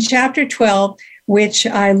 In chapter 12, which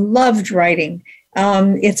I loved writing,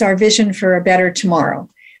 it's our vision for a better tomorrow.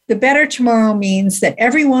 The better tomorrow means that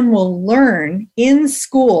everyone will learn in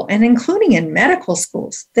school, and including in medical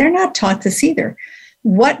schools, they're not taught this either,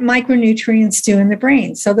 what micronutrients do in the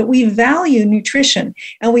brain, so that we value nutrition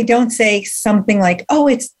and we don't say something like, oh,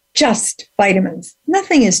 it's just vitamins.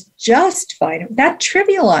 Nothing is just vitamins. That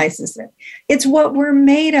trivializes it. It's what we're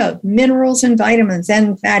made of, minerals and vitamins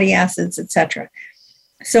and fatty acids, etc.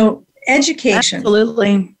 So education.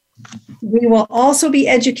 Absolutely. We will also be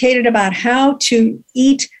educated about how to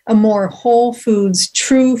eat a more whole foods,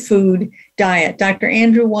 true food diet. Dr.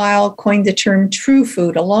 Andrew Weil coined the term true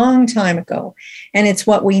food a long time ago, and it's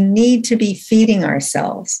what we need to be feeding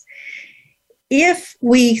ourselves. If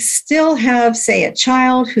we still have, say, a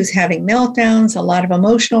child who's having meltdowns, a lot of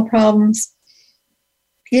emotional problems,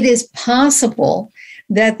 it is possible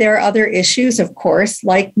that there are other issues, of course,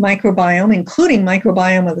 like microbiome, including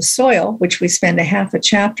microbiome of the soil, which we spend a half a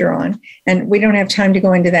chapter on, and we don't have time to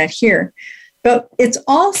go into that here. But it's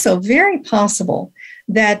also very possible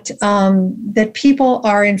that that people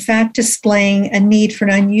are, in fact, displaying a need for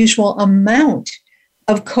an unusual amount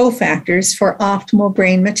of cofactors for optimal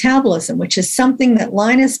brain metabolism, which is something that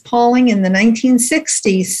Linus Pauling in the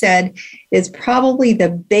 1960s said is probably the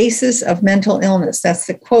basis of mental illness. That's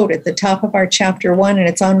the quote at the top of our chapter 1, and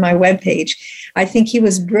it's on my webpage. I think he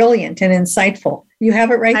was brilliant and insightful. You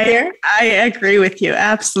have it there? I agree with you.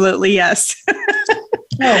 Absolutely, yes.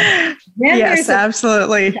 Yes,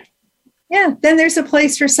 absolutely. Yeah, then there's a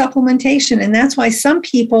place for supplementation, and that's why some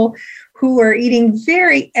people who are eating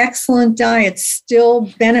very excellent diets still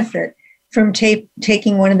benefit from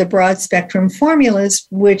taking one of the broad spectrum formulas,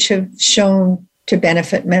 which have shown to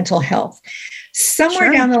benefit mental health.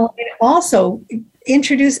 Somewhere down the line, also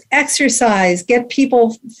introduce exercise, get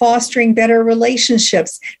people fostering better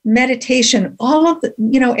relationships, meditation, all of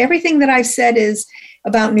the, everything that I've said is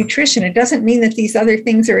about nutrition. It doesn't mean that these other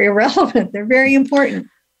things are irrelevant. They're very important.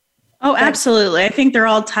 Oh, absolutely. I think they're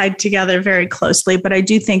all tied together very closely, but I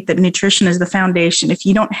do think that nutrition is the foundation. If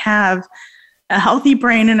you don't have a healthy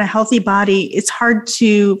brain and a healthy body, it's hard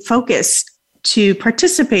to focus, to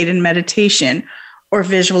participate in meditation or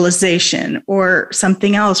visualization or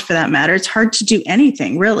something else for that matter. It's hard to do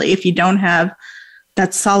anything really if you don't have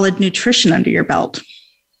that solid nutrition under your belt.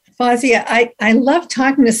 Fawzia, I love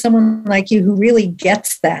talking to someone like you who really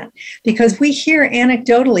gets that, because we hear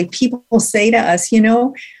anecdotally people say to us,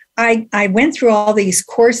 I went through all these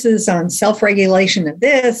courses on self-regulation of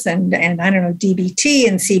this and I don't know, DBT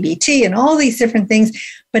and CBT and all these different things.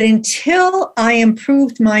 But until I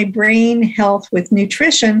improved my brain health with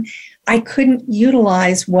nutrition, I couldn't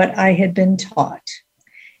utilize what I had been taught.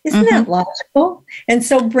 Isn't that logical? And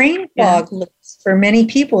so brain fog lives for many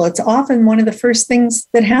people. It's often one of the first things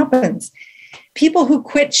that happens. People who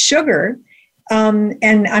quit sugar,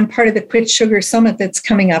 and I'm part of the Quit Sugar Summit that's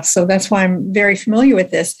coming up, so that's why I'm very familiar with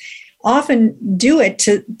this, often do it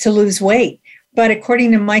to lose weight. But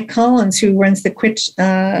according to Mike Collins, who runs the Quit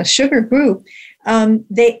Sugar group,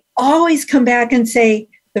 they always come back and say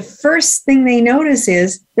the first thing they notice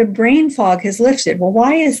is the brain fog has lifted. Well,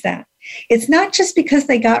 why is that? It's not just because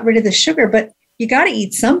they got rid of the sugar, but you got to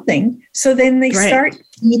eat something. So then they start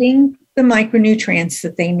eating the micronutrients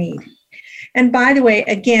that they need. And by the way,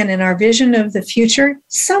 again, in our vision of the future,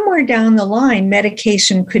 somewhere down the line,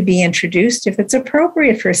 medication could be introduced if it's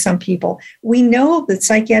appropriate for some people. We know that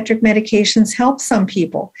psychiatric medications help some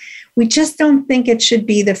people. We just don't think it should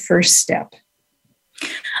be the first step.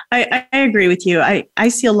 I agree with you. I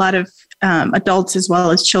see a lot of adults as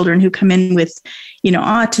well as children who come in with,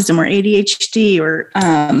 autism or ADHD or,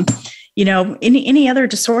 any other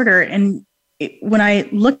disorder. And when I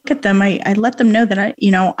look at them, I let them know that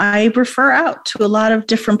I refer out to a lot of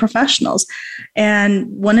different professionals. And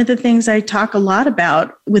one of the things I talk a lot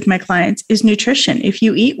about with my clients is nutrition. If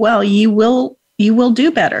you eat well, you will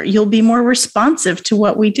do better. You'll be more responsive to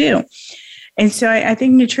what we do. And so I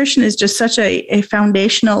think nutrition is just such a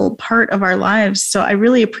foundational part of our lives. So I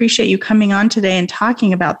really appreciate you coming on today and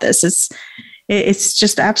talking about this. It's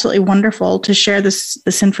just absolutely wonderful to share this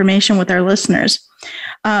information with our listeners.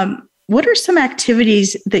 What are some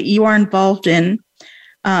activities that you are involved in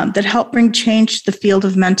that help bring change to the field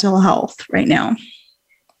of mental health right now?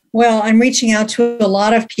 Well, I'm reaching out to a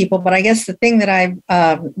lot of people, but I guess the thing that I've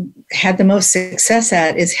had the most success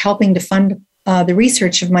at is helping to fund the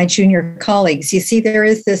research of my junior colleagues. You see, there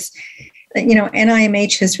is this,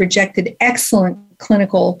 NIMH has rejected excellent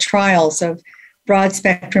clinical trials of broad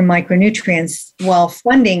spectrum micronutrients while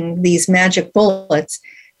funding these magic bullets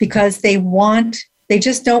because they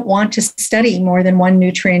just don't want to study more than one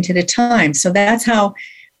nutrient at a time. So that's how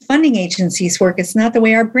funding agencies work. It's not the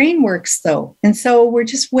way our brain works, though. And so we're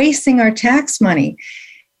just wasting our tax money.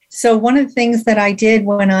 So one of the things that I did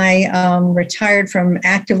when I retired from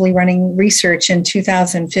actively running research in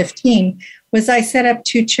 2015 was I set up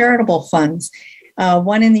 2 charitable funds,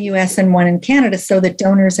 one in the US and one in Canada, so that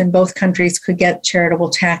donors in both countries could get charitable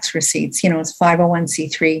tax receipts. It's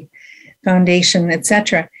 501c3 foundation,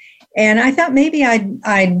 etc. And I thought maybe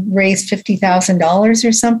I'd raise $50,000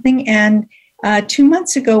 or something. And 2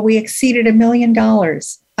 months ago, we exceeded $1 million.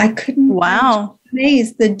 I couldn't. Wow.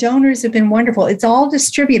 Amazed. The donors have been wonderful. It's all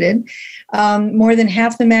distributed. More than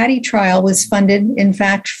half the Maddie trial was funded, in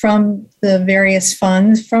fact, from the various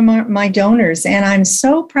funds from my donors. And I'm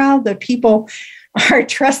so proud that people are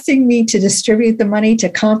trusting me to distribute the money to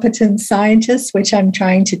competent scientists, which I'm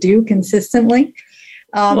trying to do consistently.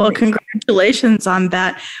 Well, congratulations on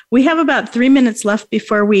that. We have about 3 minutes left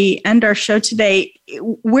before we end our show today.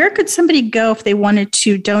 Where could somebody go if they wanted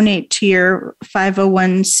to donate to your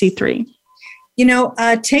 501c3?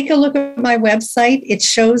 Take a look at my website. It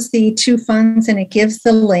shows the 2 funds and it gives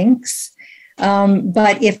the links.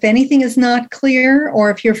 But if anything is not clear,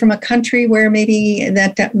 or if you're from a country where maybe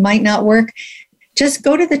that might not work, just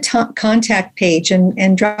go to the contact page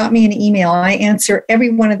and drop me an email. I answer every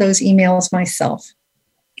one of those emails myself.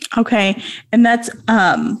 Okay. And that's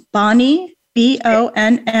Bonnie, BONNIEJ,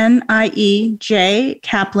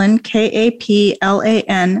 Kaplan,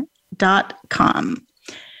 KAPLAN.com.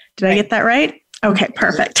 Did I get that right? Okay,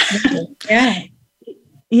 perfect. Yeah.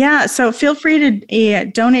 Yeah. So feel free to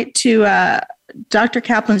donate to Dr.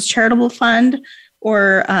 Kaplan's charitable fund,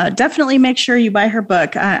 or definitely make sure you buy her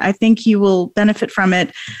book. I think you will benefit from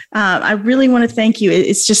it. I really want to thank you.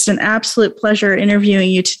 It's just an absolute pleasure interviewing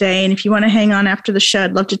you today. And if you want to hang on after the show,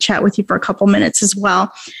 I'd love to chat with you for a couple minutes as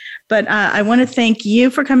well. But I want to thank you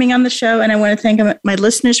for coming on the show, and I want to thank my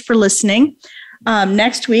listeners for listening.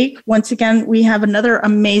 Next week, once again, we have another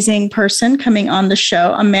amazing person coming on the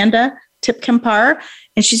show, Amanda Tipkimpar,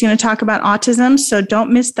 and she's going to talk about autism. So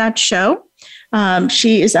don't miss that show.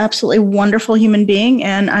 She is absolutely a wonderful human being,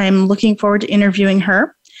 and I am looking forward to interviewing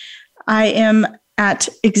her. I am at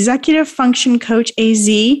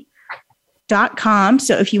executivefunctioncoachaz.com.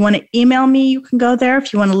 So if you want to email me, you can go there.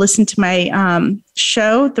 If you want to listen to my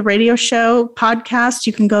show, the radio show podcast,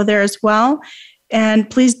 you can go there as well. And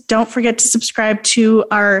please don't forget to subscribe to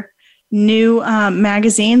our new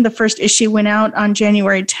magazine. The first issue went out on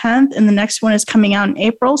January 10th, and the next one is coming out in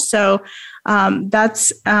April. So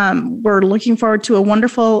we're looking forward to a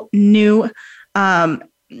wonderful new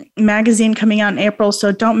magazine coming out in April.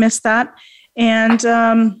 So don't miss that. And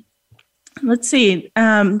let's see,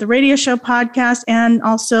 the radio show podcast, and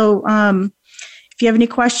also if you have any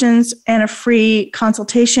questions and a free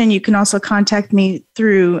consultation, you can also contact me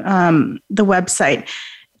through the website.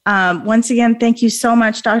 Once again, thank you so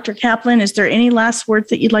much, Dr. Kaplan. Is there any last words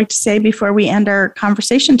that you'd like to say before we end our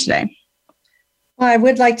conversation today? Well, I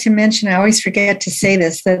would like to mention, I always forget to say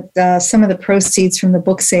this, that some of the proceeds from the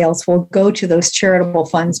book sales will go to those charitable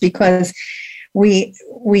funds, because we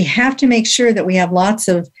have to make sure that we have lots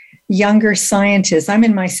of younger scientists. I'm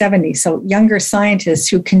in my 70s, so younger scientists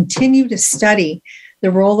who continue to study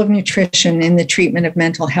the role of nutrition in the treatment of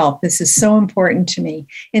mental health. This is so important to me,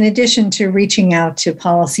 in addition to reaching out to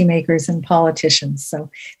policymakers and politicians. So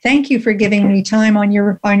thank you for giving me time on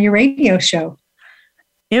your radio show.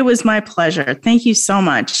 It was my pleasure. Thank you so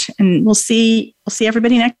much. And we'll see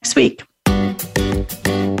everybody next week.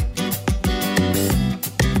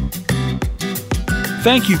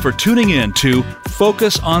 Thank you for tuning in to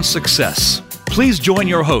Focus on Success. Please join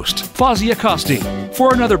your host, Fawzia Costi,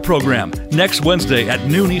 for another program next Wednesday at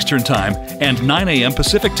noon Eastern Time and 9 a.m.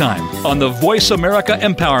 Pacific Time on the Voice America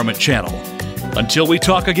Empowerment Channel. Until we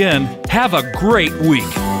talk again, have a great week.